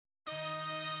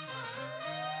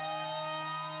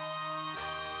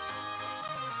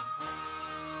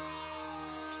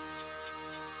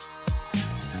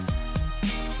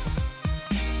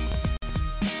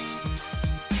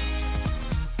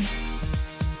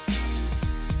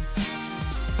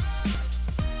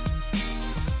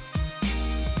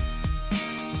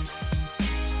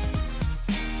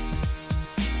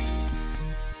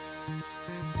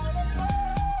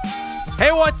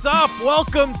Hey, what's up?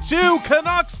 Welcome to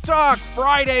Canucks Talk,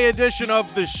 Friday edition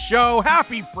of the show.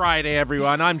 Happy Friday,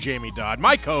 everyone. I'm Jamie Dodd.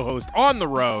 My co-host on the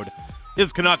road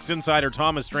is Canucks insider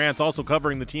Thomas Drance, also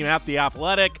covering the team at The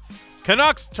Athletic.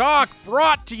 Canucks Talk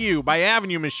brought to you by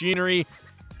Avenue Machinery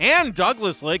and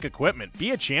Douglas Lake Equipment. Be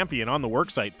a champion on the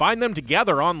worksite. Find them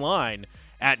together online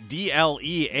at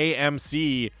dleamc.com.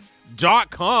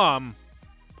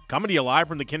 Coming to you live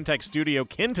from the Kintec studio.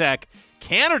 Kintec,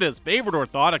 Canada's favorite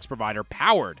orthotics provider,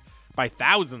 powered by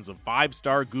thousands of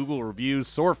five-star Google reviews.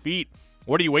 Sore feet,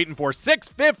 what are you waiting for?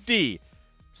 650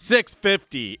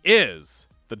 is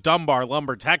the Dunbar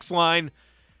Lumber text line.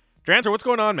 Drancer, what's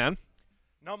going on, man?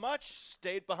 Not much.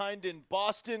 Stayed behind in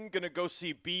Boston. Gonna go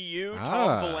see BU.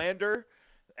 Tom Verlander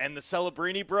and the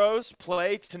Celebrini Bros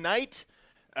play tonight.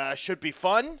 Should be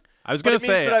fun. I was going to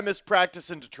say means that I missed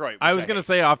practice in Detroit. I was going to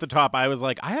say off the top, I was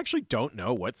like, I actually don't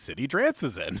know what city Drance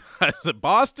is in. Is it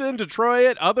Boston,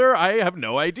 Detroit, other? I have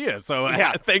no idea. So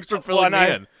yeah. Thanks for filling me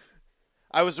in.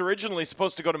 I was originally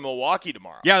supposed to go to Milwaukee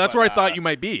tomorrow. Yeah, that's where I thought you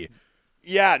might be.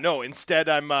 Yeah, no. Instead,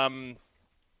 I'm going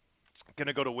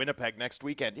to go to Winnipeg next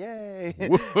weekend. Yay.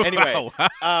 Anyway.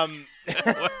 A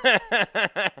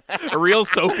real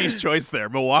Sophie's choice there,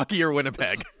 Milwaukee or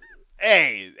Winnipeg.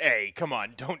 Hey, come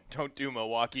on. Don't do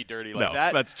Milwaukee dirty like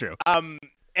that. No, that's true.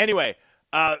 Anyway,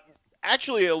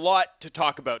 actually a lot to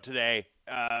talk about today.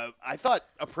 I thought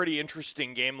a pretty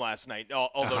interesting game last night,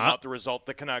 although not the result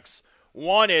the Canucks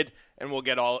wanted, and we'll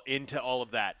get all into all of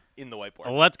that in the whiteboard.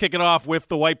 Well, let's kick it off with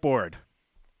the whiteboard.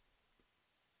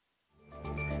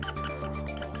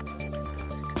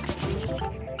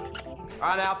 All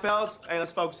right, now, fellas. Hey,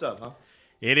 let's focus up, huh?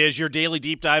 It is your daily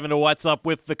deep dive into what's up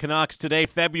with the Canucks today,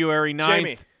 February 9th.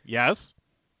 Jamie. Yes?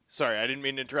 Sorry, I didn't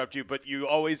mean to interrupt you, but you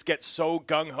always get so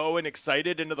gung-ho and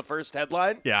excited into the first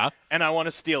headline. Yeah. And I want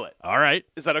to steal it. All right.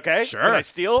 Is that okay? Sure. Can I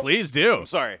steal? Please do. I'm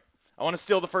sorry. I want to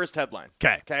steal the first headline.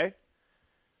 Okay.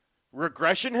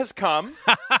 Regression has come.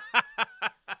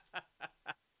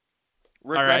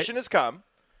 Regression has come.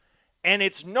 And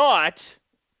it's not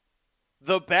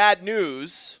the bad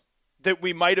news that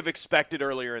we might have expected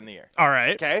earlier in the year. All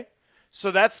right. Okay? So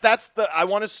that's the I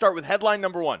want to start with headline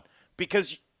number one,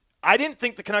 because I didn't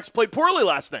think the Canucks played poorly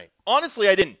last night. Honestly,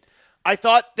 I didn't. I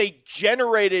thought they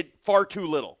generated far too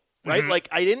little, right? Like,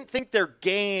 I didn't think their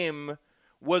game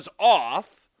was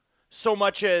off so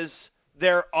much as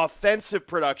their offensive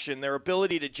production, their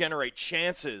ability to generate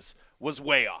chances was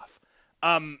way off.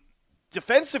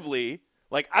 Defensively,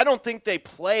 like, I don't think they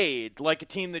played like a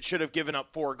team that should have given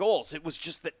up 4 goals. It was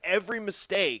just that every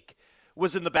mistake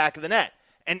was in the back of the net.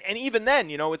 And even then,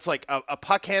 you know, it's like a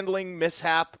puck handling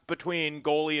mishap between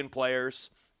goalie and players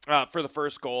for the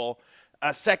first goal.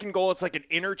 Second goal, it's like an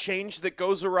interchange that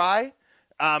goes awry.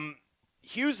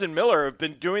 Hughes and Miller have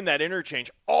been doing that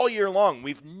interchange all year long.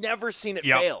 We've never seen it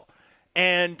fail.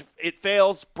 And it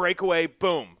fails, breakaway,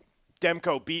 boom.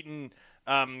 Demko beaten,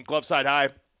 glove side high.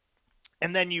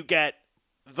 And then you get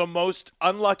the most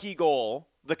unlucky goal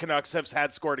the Canucks have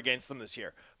had scored against them this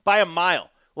year by a mile.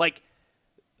 Like,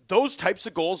 those types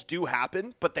of goals do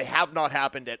happen, but they have not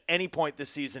happened at any point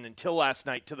this season until last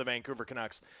night to the Vancouver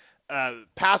Canucks.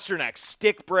 Pasternak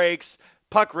stick breaks,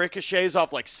 puck ricochets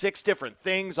off like 6 different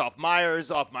things, off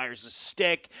Myers'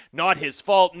 stick. Not his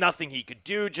fault, nothing he could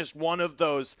do, just one of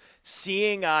those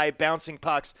seeing eye bouncing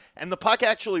pucks. And the puck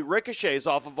actually ricochets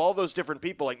off of all those different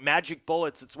people, like magic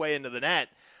bullets its way into the net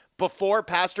before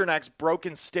Pasternak's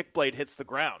broken stick blade hits the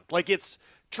ground. Like, it's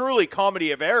truly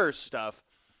comedy of errors stuff.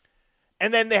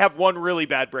 And then they have one really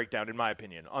bad breakdown, in my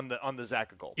opinion, on the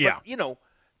Zacha goal. Yeah. But, you know,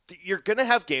 you're going to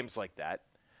have games like that.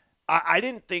 I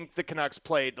didn't think the Canucks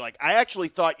played, like, I actually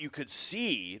thought you could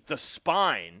see the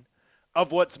spine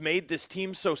of what's made this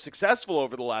team so successful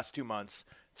over the last 2 months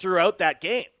throughout that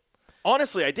game.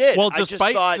 Honestly, I did. Well,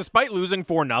 despite losing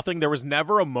 4-0, there was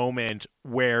never a moment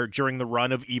where during the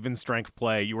run of even strength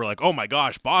play you were like, oh my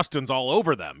gosh, Boston's all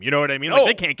over them. You know what I mean? Like,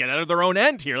 they can't get out of their own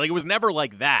end here. Like, it was never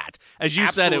like that. As you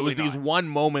said, it was these one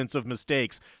moments of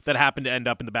mistakes that happened to end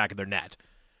up in the back of their net.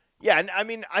 Yeah, and I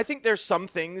mean, I think there's some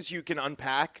things you can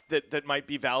unpack that might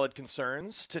be valid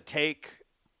concerns to take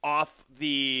off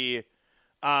the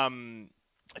to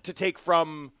take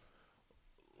from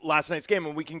last night's game,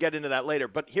 and we can get into that later.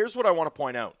 But here's what I want to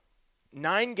point out.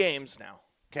 9 games now,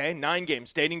 okay? 9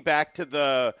 games dating back to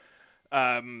the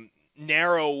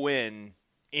narrow win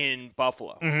in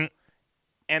Buffalo. Mm-hmm.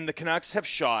 And the Canucks have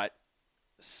shot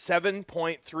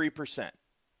 7.3%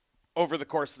 over the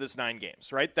course of this 9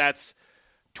 games, right? That's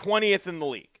 20th in the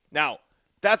league. Now,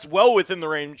 that's well within the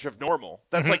range of normal.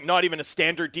 That's like not even a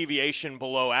standard deviation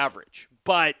below average.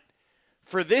 But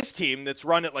for this team that's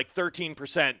run at like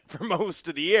 13% for most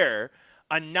of the year,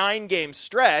 a 9-game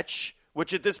stretch,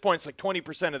 which at this point is like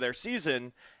 20% of their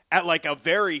season, at like a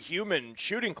very human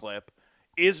shooting clip,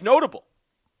 is notable.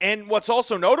 And what's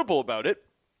also notable about it,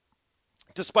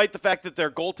 despite the fact that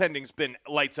their goaltending's been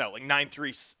lights out, like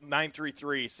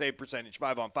 9.33 save percentage,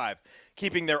 5-on-5,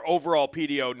 keeping their overall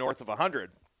PDO north of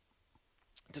 100.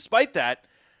 Despite that,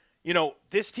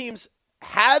 this team's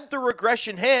had the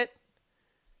regression hit,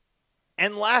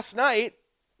 and last night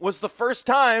was the first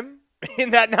time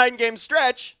in that 9-game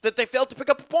stretch that they failed to pick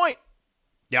up a point.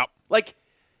 Yep. Like,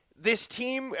 this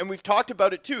team, and we've talked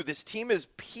about it too, this team has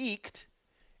peaked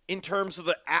in terms of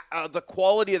the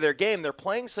quality of their game. They're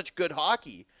playing such good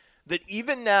hockey that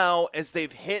even now, as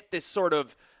they've hit this sort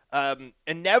of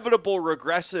inevitable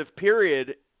regressive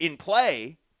period in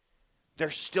play,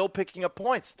 they're still picking up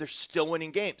points. They're still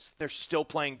winning games. They're still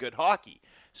playing good hockey.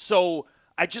 So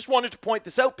I just wanted to point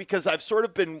this out because I've sort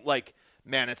of been like,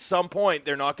 man, at some point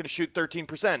they're not going to shoot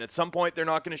 13%. At some point they're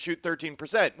not going to shoot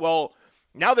 13%. Well,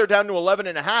 now they're down to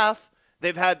 11.5.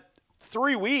 They've had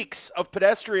 3 weeks of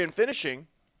pedestrian finishing,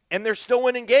 and they're still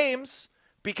winning games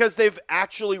because they've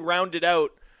actually rounded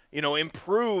out,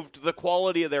 improved the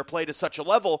quality of their play to such a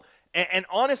level. And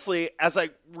honestly, as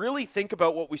I really think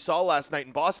about what we saw last night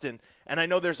in Boston, and I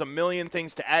know there's a million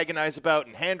things to agonize about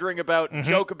and hand-wring about and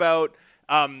joke about,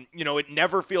 it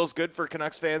never feels good for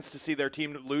Canucks fans to see their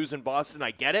team lose in Boston.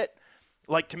 I get it.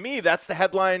 Like, to me, that's the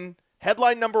headline.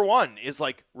 Headline number one is,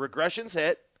 like, regression's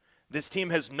hit. This team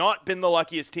has not been the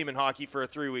luckiest team in hockey for a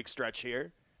 3-week stretch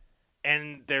here,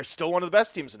 and they're still one of the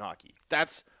best teams in hockey.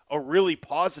 That's a really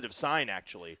positive sign,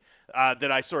 actually,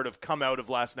 that I sort of come out of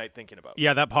last night thinking about.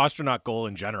 Yeah, that Pasternak goal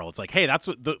in general. It's like, hey, that's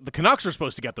what the Canucks are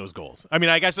supposed to get those goals. I mean,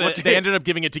 I guess they ended up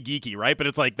giving it to Geekie, right? But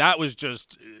it's like that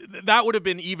would have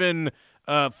been even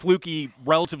fluky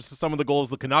relative to some of the goals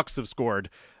the Canucks have scored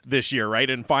this year, right?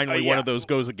 And finally, one of those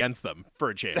goes against them for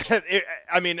a change.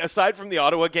 I mean, aside from the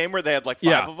Ottawa game where they had like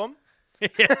 5 of them.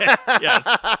 Yes.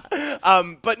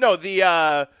 But no,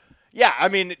 I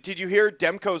mean, did you hear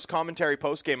Demko's commentary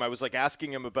post-game? I was like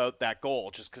asking him about that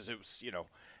goal just because it was,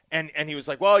 and he was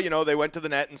like, well, they went to the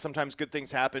net and sometimes good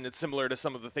things happen. It's similar to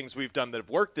some of the things we've done that have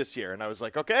worked this year. And I was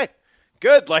like, okay,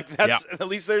 good. Like that's at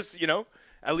least there's,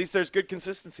 at least there's good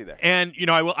consistency there. And,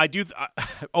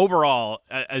 overall,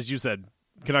 as you said,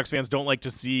 Canucks fans don't like to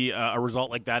see a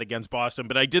result like that against Boston,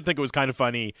 but I did think it was kind of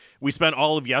funny. We spent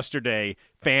all of yesterday,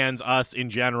 fans, us in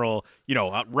general,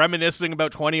 reminiscing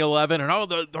about 2011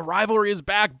 and, the rivalry is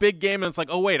back, big game. And it's like,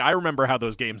 oh, wait, I remember how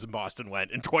those games in Boston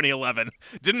went in 2011.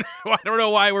 I don't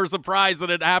know why we're surprised that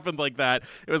it happened like that.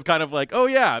 It was kind of like, oh,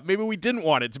 yeah, maybe we didn't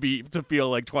want it to feel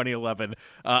like 2011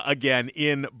 again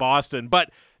in Boston.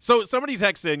 But so somebody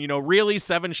texts in, really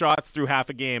 7 shots through half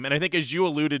a game. And I think as you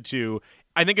alluded to,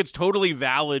 I think it's totally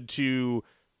valid to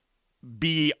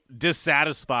be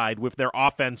dissatisfied with their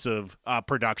offensive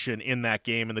production in that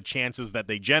game and the chances that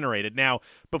they generated. Now,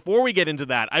 before we get into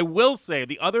that, I will say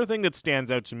the other thing that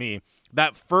stands out to me,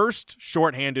 that first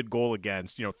shorthanded goal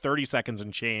against, 30 seconds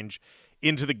and change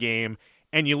into the game,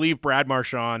 and you leave Brad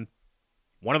Marchand,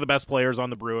 one of the best players on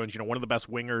the Bruins, one of the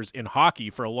best wingers in hockey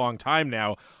for a long time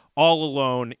now, all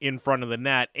alone in front of the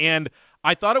net. And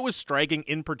I thought it was striking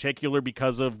in particular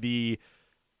because of the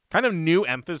kind of new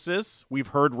emphasis we've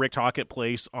heard Rick Tocchet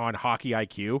place on hockey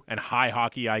IQ and high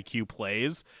hockey IQ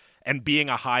plays and being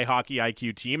a high hockey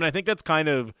IQ team. And I think that's kind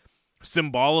of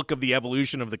symbolic of the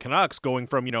evolution of the Canucks going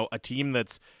from, a team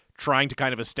that's trying to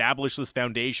kind of establish this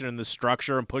foundation and this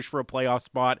structure and push for a playoff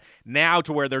spot now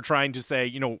to where they're trying to say,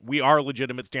 we are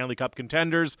legitimate Stanley Cup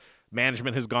contenders.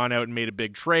 Management has gone out and made a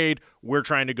big trade. We're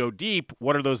trying to go deep.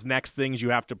 What are those next things you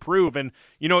have to prove? And,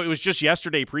 it was just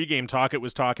yesterday pregame talk. It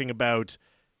was talking about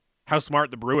how smart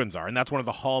the Bruins are, and that's one of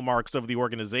the hallmarks of the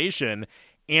organization.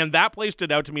 And that play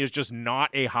stood out to me as just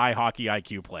not a high hockey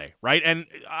IQ play, right? And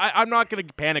I'm not going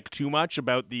to panic too much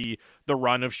about the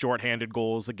run of shorthanded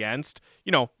goals against.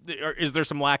 Is there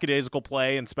some lackadaisical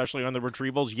play, and especially on the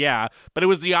retrievals? Yeah, but it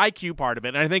was the IQ part of it.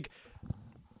 And I think,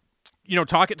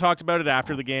 Tocchet talked about it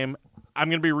after the game. I'm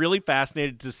going to be really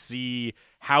fascinated to see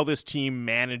how this team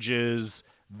manages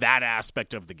that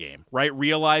aspect of the game, right?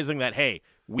 Realizing that, hey,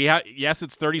 yes,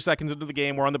 it's 30 seconds into the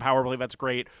game. We're on the power play. That's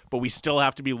great. But we still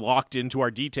have to be locked into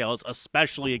our details,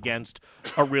 especially against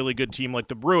a really good team like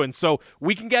the Bruins. So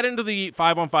we can get into the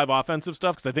 5-on-5 offensive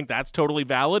stuff because I think that's totally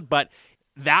valid. But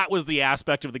that was the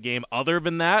aspect of the game other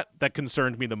than that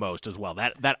concerned me the most as well.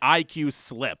 That IQ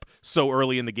slip so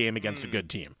early in the game against a good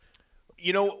team.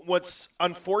 What's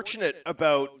unfortunate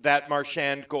about that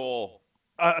Marchand goal,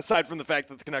 aside from the fact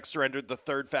that the Canucks surrendered the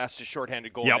third fastest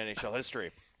shorthanded goal in NHL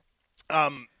history,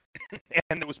 and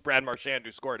it was Brad Marchand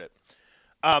who scored it.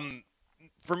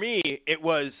 For me, it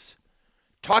was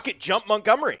Tocchet jumped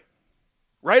Montgomery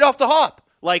right off the hop.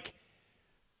 Like,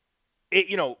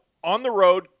 on the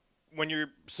road, when you're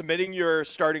submitting your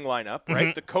starting lineup,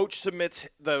 right?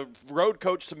 The road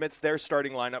coach submits their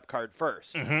starting lineup card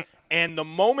first. And the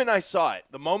moment I saw it,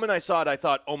 I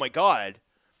thought, oh my God,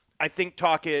 I think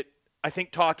Tocchet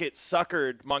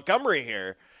suckered Montgomery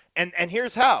here. And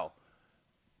here's how.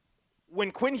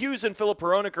 When Quinn Hughes and Filip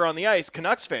Hronek are on the ice,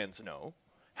 Canucks fans know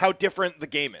how different the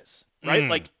game is, right?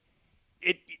 Like,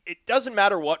 it doesn't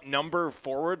matter what number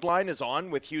forward line is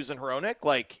on with Hughes and Hronek.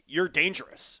 Like, you're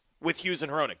dangerous with Hughes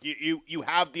and Hronek. You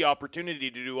have the opportunity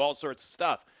to do all sorts of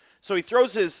stuff. So he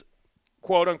throws his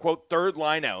quote-unquote third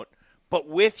line out, but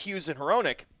with Hughes and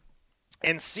Hronek.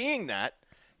 And seeing that,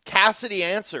 Cassidy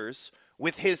answers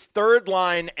with his third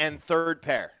line and third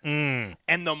pair. And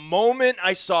the moment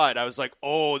I saw it, I was like,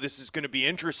 oh, this is going to be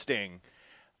interesting.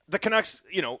 The Canucks,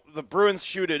 the Bruins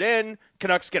shoot it in.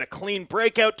 Canucks get a clean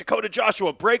breakout. Dakota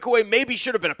Joshua breakaway. Maybe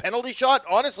should have been a penalty shot.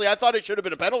 Honestly, I thought it should have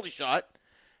been a penalty shot.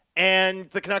 And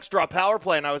the Canucks draw a power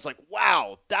play, and I was like,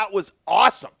 wow, that was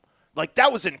awesome. Like,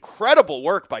 that was incredible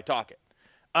work by Tocchet.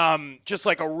 Just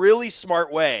like a really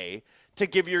smart way to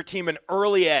give your team an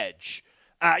early edge.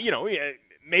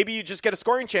 Maybe you just get a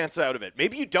scoring chance out of it.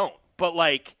 Maybe you don't. But,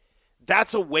 like,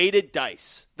 that's a weighted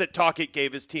dice that Tocchet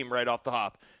gave his team right off the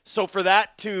hop. So for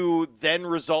that to then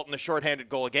result in a shorthanded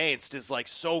goal against is, like,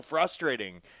 so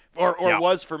frustrating. Or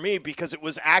was for me, because it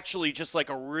was actually just, like,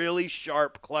 a really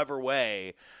sharp, clever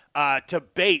way to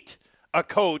bait a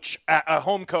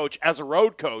home coach as a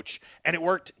road coach. And it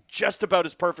worked just about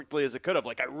as perfectly as it could have.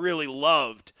 Like, I really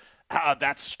loved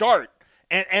that start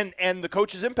and the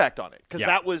coach's impact on it. Because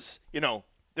that was,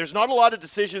 there's not a lot of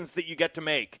decisions that you get to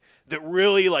make that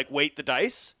really, like, weight the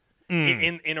dice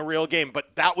in a real game.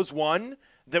 But that was one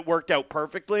that worked out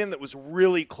perfectly and that was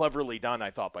really cleverly done, I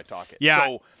thought, by Tocchet. Yeah.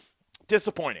 So,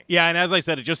 disappointing. Yeah, and as I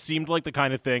said, it just seemed like the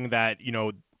kind of thing that,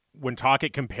 when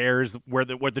Tocchet compares what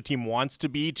the team wants to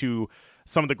be to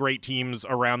some of the great teams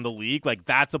around the league, like,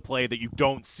 that's a play that you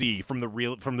don't see from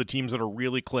the teams that are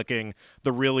really clicking,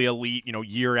 the really elite,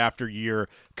 year after year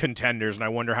contenders. And I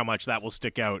wonder how much that will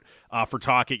stick out for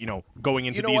Tocchet, going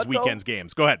into these weekends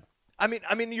games. Go ahead. I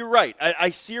mean, you're right. I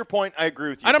see your point. I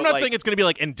agree with you. And I'm not saying it's going to be,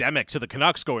 like, endemic to the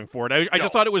Canucks going forward. I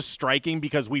just thought it was striking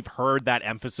because we've heard that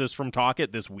emphasis from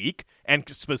Tocchet this week, and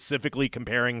specifically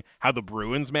comparing how the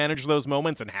Bruins manage those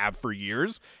moments and have for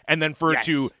years. And then for it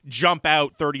to jump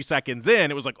out 30 seconds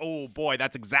in, it was like, oh, boy,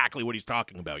 that's exactly what he's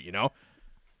talking about,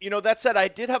 That said, I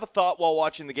did have a thought while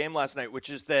watching the game last night,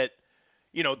 which is that,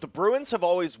 the Bruins have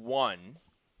always won,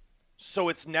 so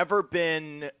it's never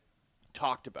been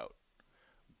talked about.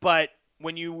 But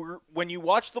when you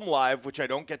watch them live, which I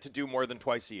don't get to do more than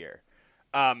twice a year,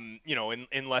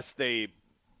 unless they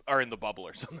are in the bubble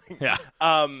or something. Yeah.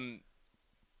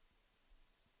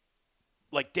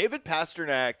 Like, David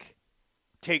Pastrnak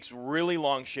takes really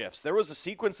long shifts. There was a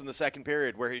sequence in the second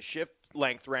period where his shift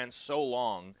length ran so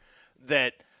long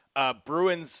that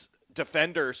Bruins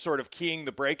defender sort of keying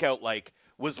the breakout, like,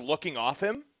 was looking off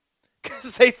him,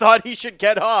 because they thought he should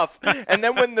get off. And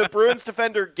then when the Bruins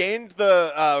defender gained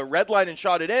the red line and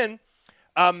shot it in,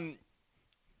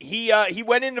 he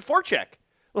went into forecheck.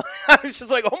 I was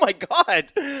just like, oh, my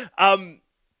God.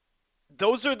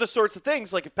 Those are the sorts of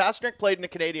things. Like, if Pastrnak played in a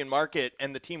Canadian market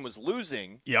and the team was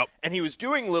losing, and he was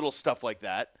doing little stuff like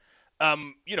that,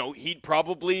 he'd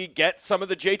probably get some of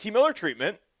the JT Miller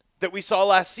treatment that we saw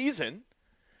last season.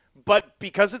 But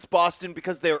because it's Boston,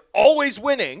 because they're always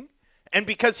winning, and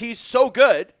because he's so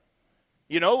good,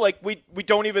 like, we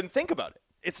don't even think about it.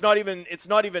 It's not even,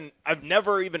 I've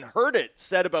never even heard it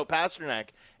said about Pastrnak.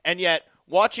 And yet,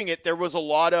 watching it, there was a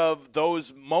lot of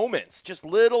those moments, just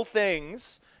little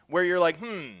things where you're like,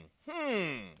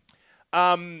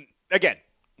 Again,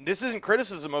 this isn't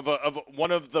criticism of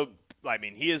one of the,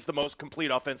 he is the most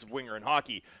complete offensive winger in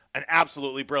hockey, an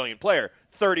absolutely brilliant player.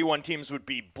 31 teams would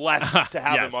be blessed to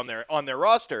have him on their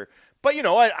roster. But,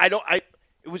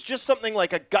 it was just something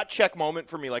like a gut check moment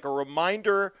for me, like a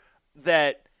reminder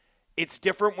that it's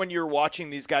different when you're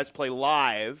watching these guys play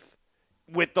live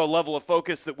with the level of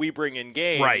focus that we bring in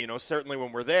game, right. Certainly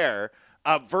when we're there,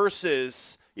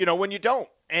 versus, when you don't.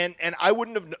 And I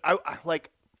wouldn't have,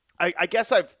 I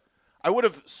guess I would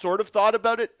have sort of thought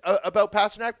about it, about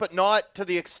Pastrnak, but not to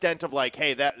the extent of, like,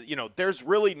 hey, that, there's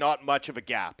really not much of a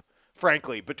gap,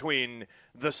 frankly, between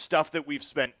the stuff that we've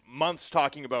spent months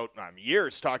talking about,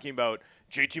 years talking about,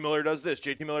 JT Miller does this,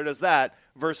 JT Miller does that,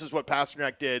 versus what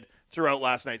Pastrnak did throughout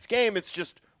last night's game. It's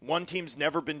just one team's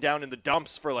never been down in the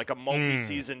dumps for, like, a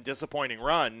multi-season disappointing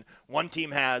run. One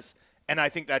team has, And I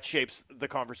think that shapes the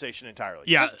conversation entirely.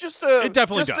 Yeah, it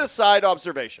definitely does. A side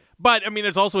observation. But, I mean,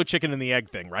 it's also a chicken and the egg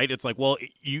thing, right? It's like, well,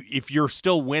 if you're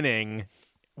still winning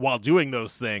while doing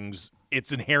those things,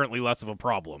 it's inherently less of a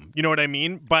problem. You know what I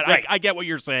mean? But right. I get what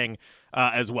you're saying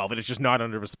as well, that it's just not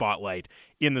under the spotlight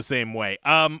in the same way.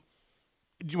 Do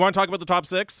you want to talk about the top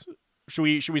six? Should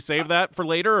we save that for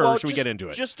later, or should we get into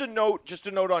it? Just a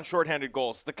note on shorthanded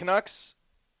goals. The Canucks,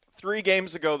 3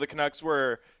 games ago, the Canucks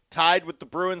were tied with the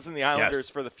Bruins and the Islanders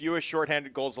for the fewest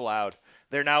shorthanded goals allowed.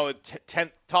 They're now at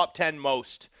top 10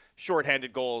 most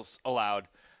shorthanded goals allowed.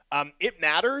 It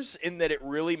matters in that it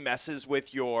really messes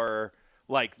with your,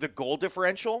 the goal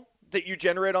differential that you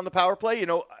generate on the power play. You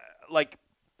know,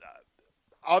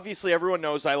 obviously everyone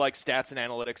knows I like stats and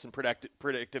analytics and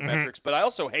predictive metrics, but I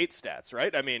also hate stats,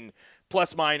 right? I mean,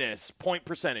 plus minus, point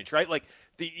percentage, right?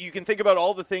 You can think about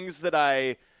all the things that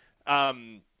I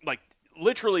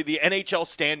literally the NHL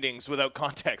standings without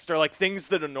context are things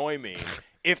that annoy me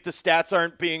if the stats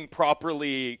aren't being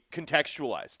properly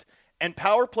contextualized. And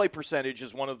power play percentage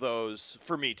is one of those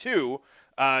for me too,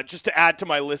 just to add to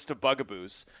my list of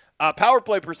bugaboos. Power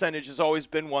play percentage has always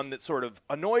been one that sort of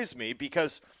annoys me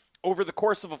because over the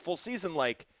course of a full season,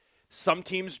 some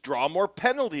teams draw more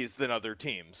penalties than other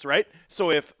teams, right?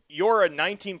 So if you're a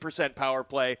 19% power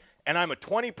play and I'm a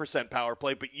 20% power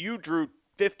play, but you drew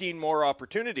 15 more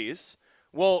opportunities,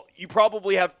 well, you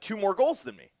probably have 2 more goals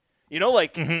than me. You know,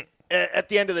 at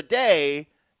the end of the day,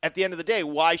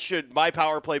 why should my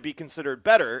power play be considered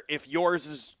better if yours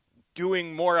is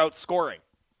doing more outscoring?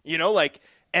 You know,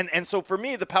 and so for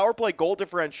me, the power play goal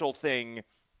differential thing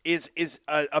is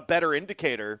a better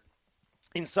indicator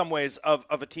in some ways of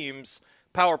a team's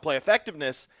power play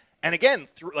effectiveness. And again,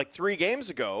 3 games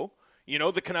ago, you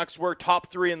know, the Canucks were top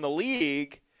 3 in the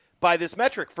league by this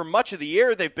metric. For much of the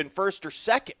year, they've been first or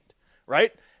second,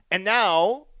 right? And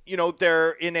now, you know,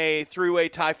 they're in a 3-way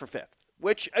tie for 5th,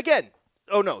 which again,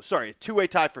 2-way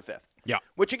tie for 5th. Yeah.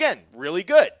 Which again, really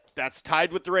good. That's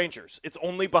tied with the Rangers. It's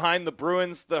only behind the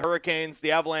Bruins, the Hurricanes,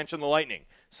 the Avalanche, and the Lightning.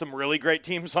 Some really great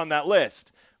teams on that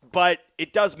list. But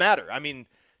it does matter. I mean,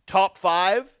 top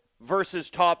 5 versus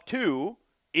top 2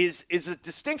 is a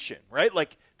distinction, right?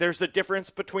 There's a difference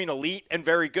between elite and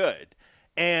very good.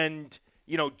 And,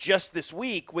 you know, just this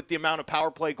week with the amount of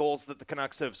power play goals that the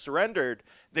Canucks have surrendered,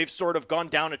 they've sort of gone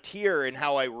down a tier in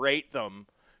how I rate them,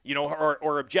 you know,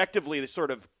 or objectively,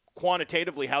 sort of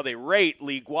quantitatively how they rate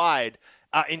league-wide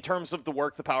in terms of the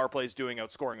work the power play is doing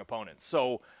outscoring opponents.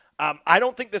 So I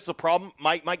don't think this is a problem.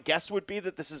 My guess would be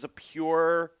that this is a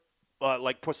pure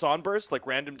Poisson burst,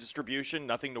 random distribution,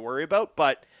 nothing to worry about,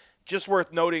 but just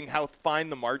worth noting how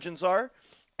fine the margins are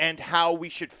and how we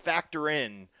should factor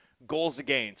in goals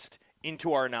against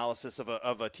into our analysis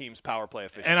of a team's power play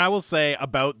efficiency. And I will say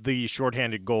about the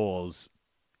shorthanded goals,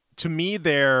 to me,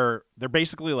 they're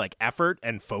basically effort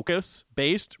and focus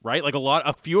based, right?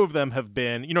 A few of them have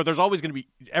been, you know, there's always going to be,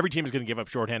 every team is going to give up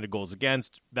shorthanded goals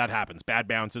against. That happens. Bad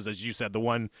bounces, as you said, the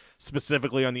one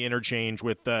specifically on the interchange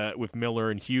with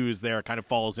Miller and Hughes there kind of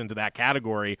falls into that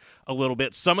category a little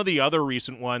bit. Some of the other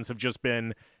recent ones have just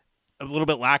been a little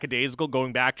bit lackadaisical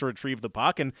going back to retrieve the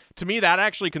puck. And to me, that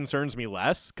actually concerns me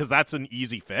less because that's an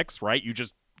easy fix, right?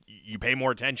 You pay more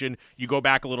attention, you go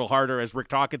back a little harder. As Rick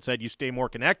Tocchet said, you stay more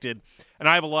connected. And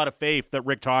I have a lot of faith that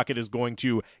Rick Tocchet is going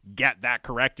to get that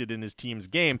corrected in his team's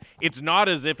game. It's not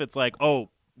as if it's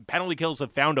penalty kills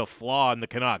have found a flaw in the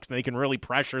Canucks, and they can really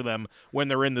pressure them when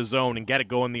they're in the zone and get it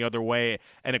going the other way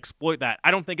and exploit that.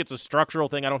 I don't think it's a structural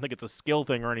thing. I don't think it's a skill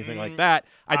thing or anything like that.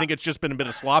 I think it's just been a bit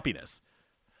of sloppiness.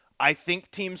 I think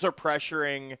teams are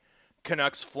pressuring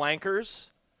Canucks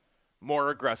flankers more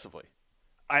aggressively.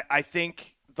 I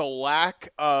think the lack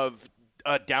of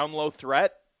a down-low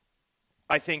threat,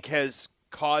 I think, has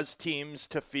caused teams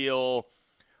to feel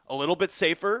a little bit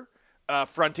safer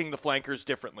fronting the flankers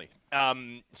differently.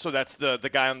 So that's the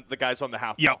guys on the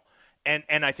half ball.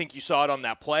 And I think you saw it on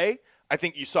that play. I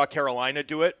think you saw Carolina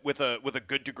do it with a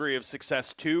good degree of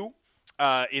success too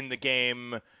in the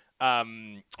game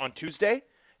on Tuesday.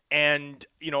 And,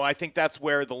 you know, I think that's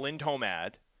where the Lindholm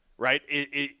ad, right,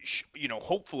 you know,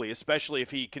 hopefully, especially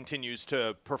if he continues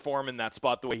to perform in that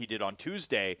spot the way he did on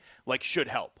Tuesday, should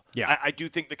help. Yeah. I do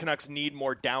think the Canucks need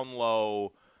more down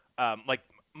low,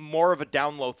 more of a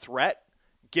down low threat,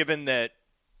 given that,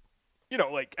 you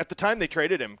know, at the time they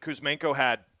traded him, Kuzmenko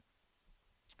had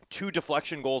 2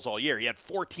 deflection goals all year. He had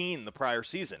 14 the prior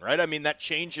season, right? I mean, that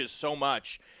changes so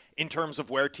much in terms of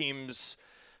where teams'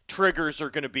 triggers are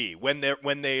going to be when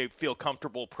they feel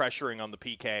comfortable pressuring on the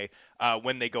PK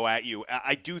when they go at you.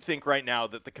 I do think right now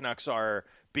that the Canucks are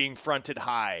being fronted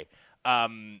high,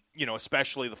 you know,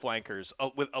 especially the flankers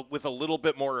with a little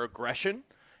bit more aggression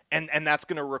And that's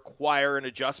going to require an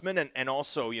adjustment. And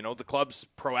also, the club's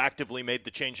proactively made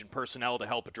the change in personnel to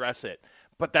help address it.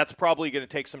 But that's probably going to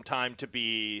take some time to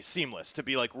be seamless, to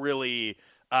be like really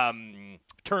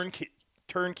turnkey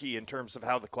in terms of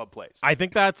how the club plays. I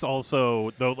think that's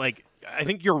also, though, like, I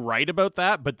think you're right about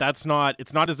that, but it's not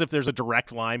as if there's a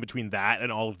direct line between that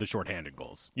and all of the shorthanded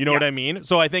goals. You know what I mean?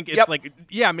 So I think it's like,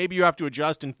 maybe you have to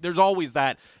adjust, and there's always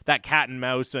that cat and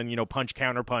mouse and, punch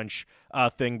counter punch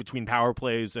thing between power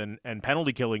plays and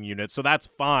penalty killing units. So that's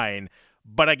fine.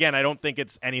 But again, I don't think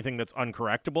it's anything that's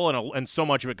uncorrectable, and so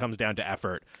much of it comes down to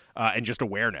effort and just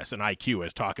awareness and IQ,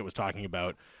 as Tocchet was talking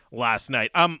about last night.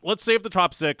 Let's save the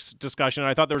top six discussion.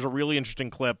 I thought there was a really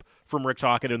interesting clip from Rick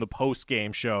Tocchet in the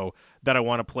post-game show that I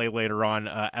want to play later on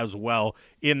as well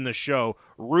in the show.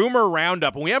 Rumor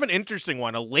Roundup, and we have an interesting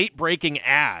one, a late-breaking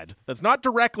ad that's not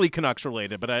directly Canucks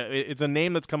related, but it's a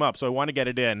name that's come up, so I want to get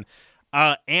it in.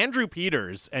 Andrew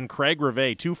Peters and Craig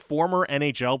Rivet, two former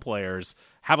NHL players,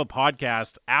 have a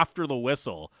podcast after the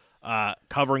whistle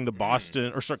covering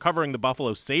the covering the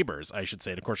Buffalo Sabres, I should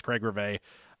say. And of course, Craig Rivet,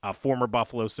 a former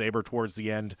Buffalo Sabre towards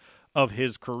the end of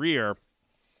his career.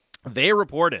 They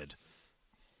reported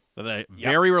that a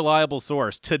very reliable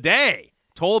source today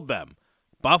told them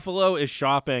Buffalo is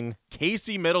shopping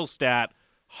Casey Middlestat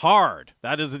hard.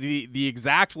 That is the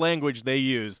exact language they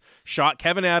use.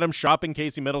 Kevin Adams shopping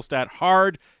Casey Middlestat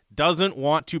hard, doesn't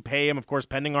want to pay him, of course,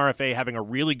 pending RFA having a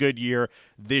really good year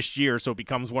this year, so it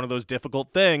becomes one of those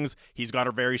difficult things. He's got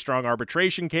a very strong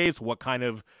arbitration case. What kind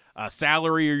of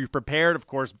salary are you prepared? Of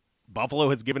course, Buffalo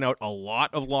has given out a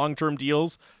lot of long-term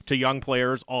deals to young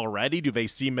players already. Do they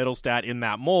see Middlestat in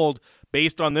that mold?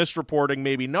 Based on this reporting,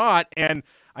 maybe not. And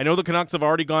I know the Canucks have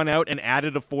already gone out and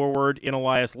added a forward in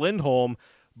Elias Lindholm,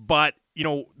 but,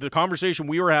 the conversation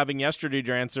we were having yesterday,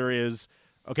 Drancer, is,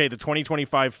 okay, the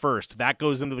 2025 first, that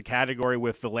goes into the category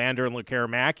with Villander and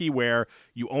Lekaramaki, where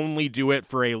you only do it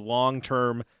for a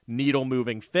long-term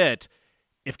needle-moving fit.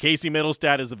 If Casey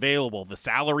Middlestat is available, the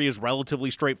salary is relatively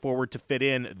straightforward to fit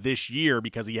in this year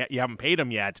because you haven't paid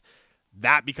him yet.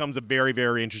 That becomes a very,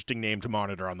 very interesting name to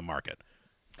monitor on the market.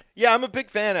 Yeah, I'm a big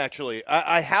fan, actually.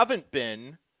 I haven't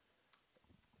been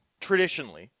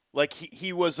traditionally. Like,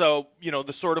 he was the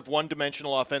sort of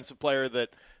one-dimensional offensive player that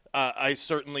I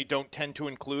certainly don't tend to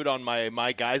include on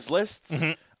my guys lists.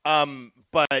 Mm-hmm.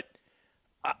 But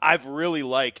I've really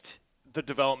liked the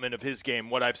development of his game,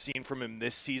 what I've seen from him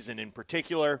this season in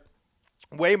particular.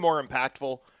 Way more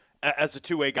impactful as a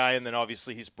two-way guy, and then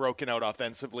obviously he's broken out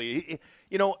offensively.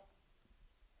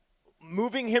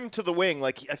 Moving him to the wing,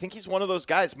 I think he's one of those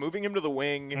guys. Moving him to the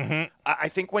wing, mm-hmm. I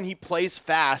think when he plays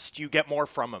fast, you get more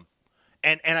from him.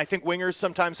 And I think wingers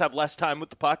sometimes have less time with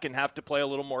the puck and have to play a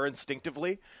little more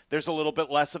instinctively. There's a little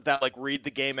bit less of that, read the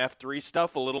game F3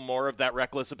 stuff, a little more of that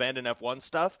reckless abandon F1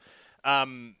 stuff.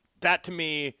 That to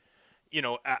me,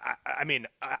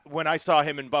 when I saw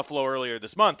him in Buffalo earlier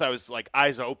this month, I was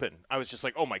eyes open. I was just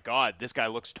oh my God, this guy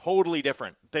looks totally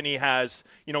different than he has,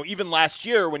 even last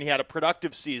year when he had a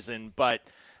productive season, but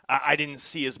I didn't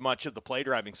see as much of the play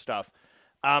driving stuff.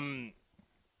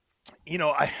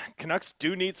 Canucks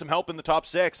do need some help in the top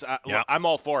six. I'm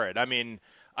all for it. I mean,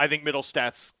 I think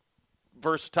Middlestat's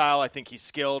versatile. I think he's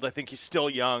skilled. I think he's still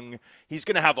young. He's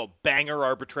going to have a banger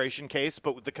arbitration case,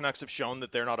 but the Canucks have shown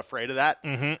that they're not afraid of that.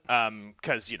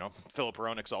 Because, Filip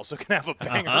Hronek's also going to have a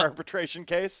banger arbitration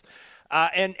case.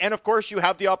 And of course, you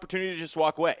have the opportunity to just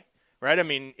walk away, right? I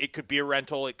mean, it could be a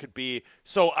rental. It could be.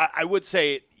 So I would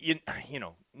say,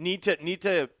 need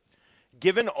to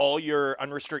given all your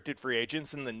unrestricted free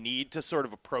agents and the need to sort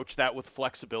of approach that with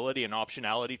flexibility and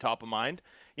optionality top of mind,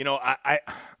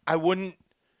 I wouldn't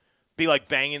be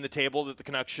banging the table that the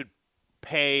Canucks should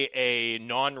pay a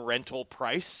non-rental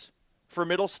price for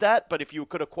Middlestat, but if you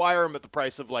could acquire him at the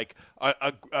price of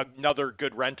another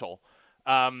good rental,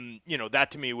 that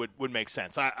to me would make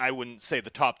sense. I wouldn't say the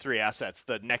top three assets,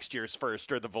 the next year's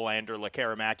first or the Villander,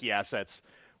 Lekaramaki assets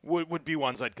would be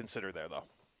ones I'd consider there though.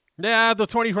 Yeah, the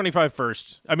 2025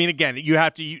 first. I mean, again,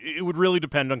 it would really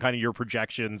depend on kind of your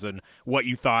projections and what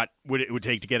you thought it would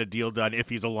take to get a deal done if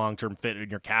he's a long-term fit in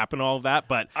your cap and all of that.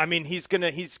 But I mean, he's gonna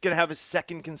have his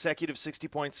second consecutive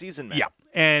 60-point season, man. Yeah,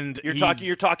 and you're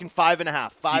talking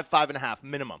 5.5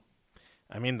 minimum.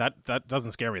 I mean, that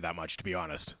doesn't scare me that much, to be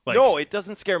honest. No, it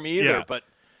doesn't scare me either. Yeah.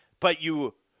 But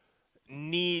you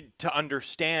need to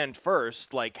understand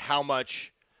first, how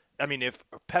much. I mean, if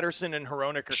Pettersson and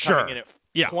Hronek are coming in at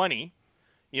 20,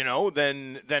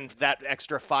 then that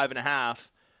extra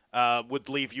 5.5 would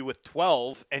leave you with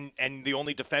 12, and the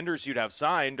only defenders you'd have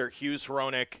signed are Hughes,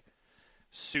 Hronek,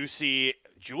 Soucy,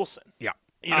 Juleson. Yeah,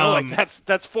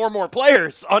 that's 4 more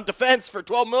players on defense for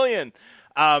 $12 million.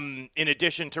 in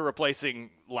addition to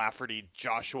replacing Lafferty,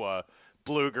 Joshua,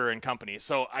 Bluger and company.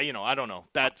 So I don't know.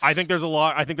 I think there's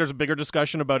a bigger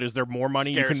discussion about is there more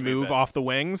money you can move off the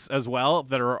wings as well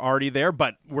that are already there,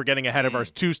 but we're getting ahead of our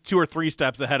two or three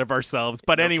steps ahead of ourselves.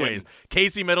 But anyways,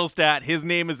 Casey Middlestat, his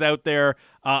name is out there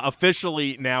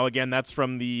officially now. Again, that's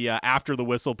from the After the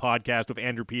Whistle podcast with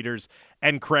Andrew Peters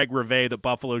and Craig Rivet that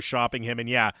Buffalo's shopping him.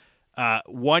 And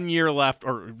 1 year left,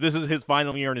 or this is his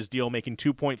final year in his deal, making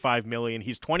 $2.5 million.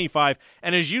 He's 25,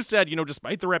 and as you said,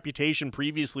 despite the reputation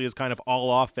previously as kind of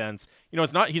all offense,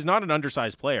 he's not an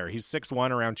undersized player. He's 6'1",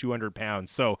 around 200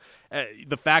 pounds. So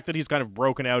the fact that he's kind of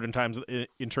broken out in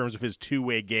terms of his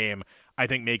two-way game, I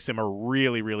think makes him a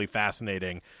really, really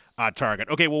fascinating target.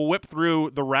 Okay, we'll whip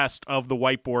through the rest of the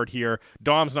whiteboard here.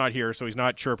 Dom's not here, so he's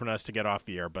not chirping us to get off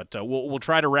the air, but we'll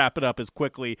try to wrap it up as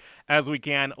quickly as we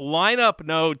can. Lineup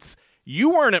notes.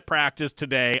 You weren't at practice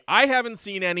today. I haven't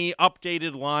seen any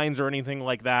updated lines or anything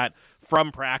like that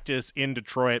from practice in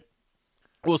Detroit.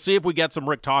 We'll see if we get some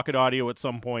Rick Tocchet audio at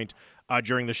some point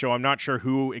during the show. I'm not sure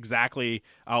who exactly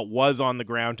was on the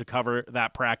ground to cover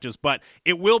that practice, but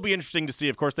it will be interesting to see.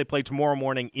 Of course, they play tomorrow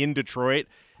morning in Detroit.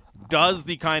 Does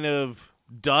the kind of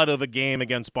dud of a game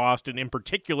against Boston, in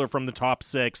particular from the top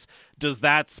six, does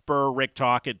that spur Rick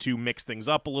Tocchet to mix things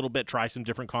up a little bit, try some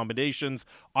different combinations,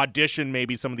 audition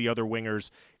maybe some of the other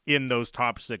wingers in those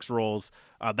top six roles?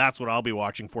 That's what I'll be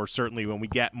watching for, certainly, when we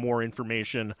get more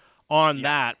information on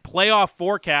that. Playoff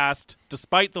forecast,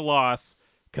 despite the loss,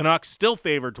 Canucks still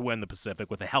favored to win the Pacific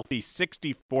with a healthy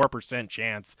 64%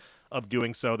 chance of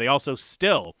doing so. They also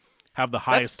still have the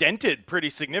highest. That's dented pretty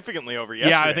significantly over yesterday.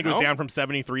 Yeah, I think it was down from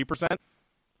 73%.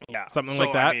 Yeah, something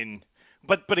like that. I mean,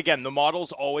 but again, the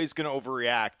model's always going to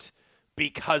overreact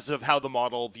because of how the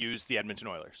model views the Edmonton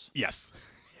Oilers. Yes,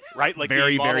 right. Like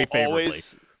very favorably.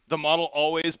 The model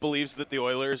always believes that the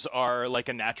Oilers are like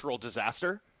a natural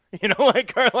disaster.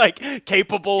 Are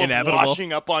capable Inevitable. Of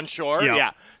washing up on shore. Yep.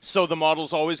 Yeah. So the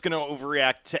model's always going to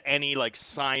overreact to any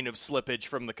sign of slippage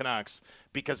from the Canucks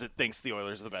because it thinks the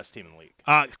Oilers are the best team in the league.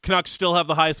 Canucks still have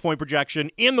the highest point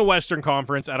projection in the Western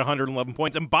Conference at 111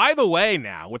 points. And by the way,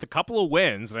 now with a couple of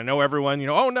wins, and I know everyone,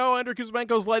 oh no, Andrew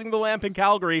Kuzmenko's lighting the lamp in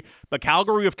Calgary, but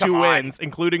Calgary with two wins,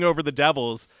 including over the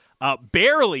Devils.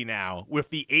 Barely now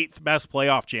with the 8th best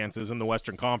playoff chances in the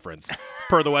Western Conference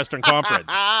per the Western Conference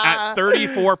at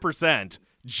 34%,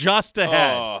 just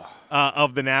ahead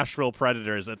of the Nashville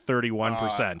Predators at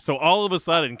 31%. So all of a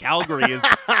sudden, Calgary is,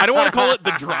 I don't want to call it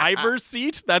the driver's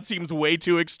seat. That seems way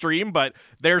too extreme, but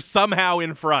they're somehow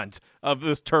in front of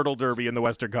this Turtle Derby in the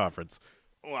Western Conference.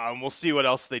 Well, and we'll see what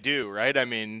else they do, right? I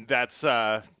mean, that's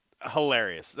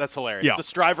hilarious. That's hilarious. Yeah. The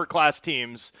Striver class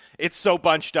teams, it's so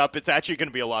bunched up. It's actually going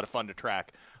to be a lot of fun to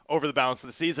track over the balance of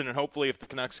the season. And hopefully if the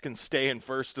Canucks can stay in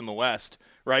first in the West,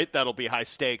 right, that'll be high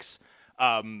stakes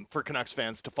for Canucks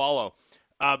fans to follow.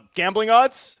 Gambling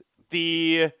odds,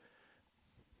 the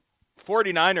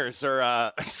 49ers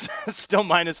are still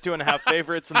minus 2.5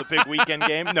 favorites in the big weekend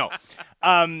game. No.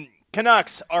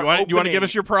 Canucks are opening. You want to give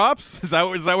us your props? Is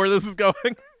that where this is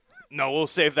going? No, we'll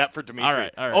save that for Dimitri. All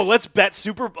right. Oh, let's bet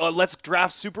let's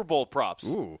draft Super Bowl props.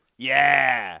 Ooh.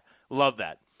 Yeah. Love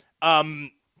that. All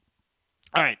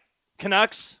right.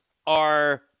 Canucks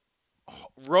are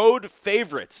road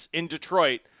favorites in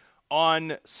Detroit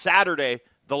on Saturday.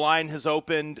 The line has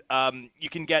opened. You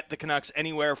can get the Canucks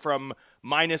anywhere from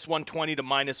minus 120 to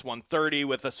minus 130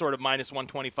 with a sort of minus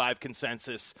 125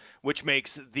 consensus, which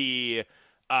makes the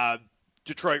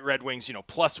Detroit Red Wings,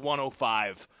 plus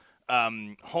 105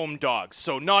 home dogs.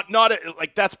 So not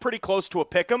that's pretty close to a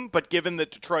pick'em, but given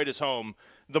that Detroit is home,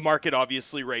 the market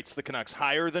obviously rates the Canucks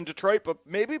higher than Detroit, but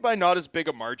maybe by not as big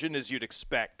a margin as you'd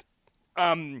expect.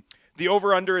 The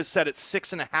over-under is set at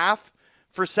 6.5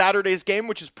 for Saturday's game,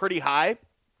 which is pretty high.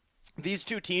 These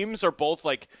two teams are both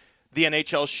the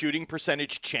NHL shooting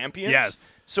percentage champions.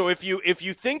 Yes. So if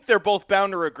you think they're both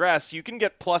bound to regress, you can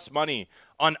get plus money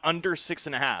on under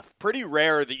 6.5. Pretty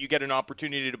rare that you get an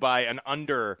opportunity to buy an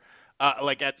under at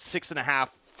 6.5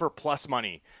 for plus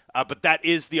money. But that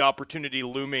is the opportunity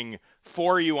looming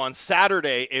for you on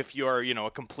Saturday if you're,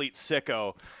 a complete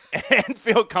sicko and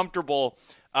feel comfortable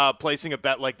placing a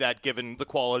bet like that given the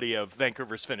quality of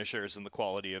Vancouver's finishers and the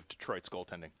quality of Detroit's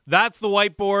goaltending. That's the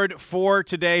whiteboard for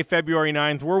today, February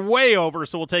 9th. We're way over,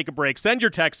 so we'll take a break. Send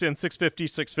your text in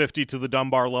 650-650 to the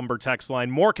Dunbar Lumber text line.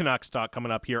 More Canucks talk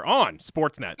coming up here on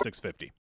Sportsnet 650.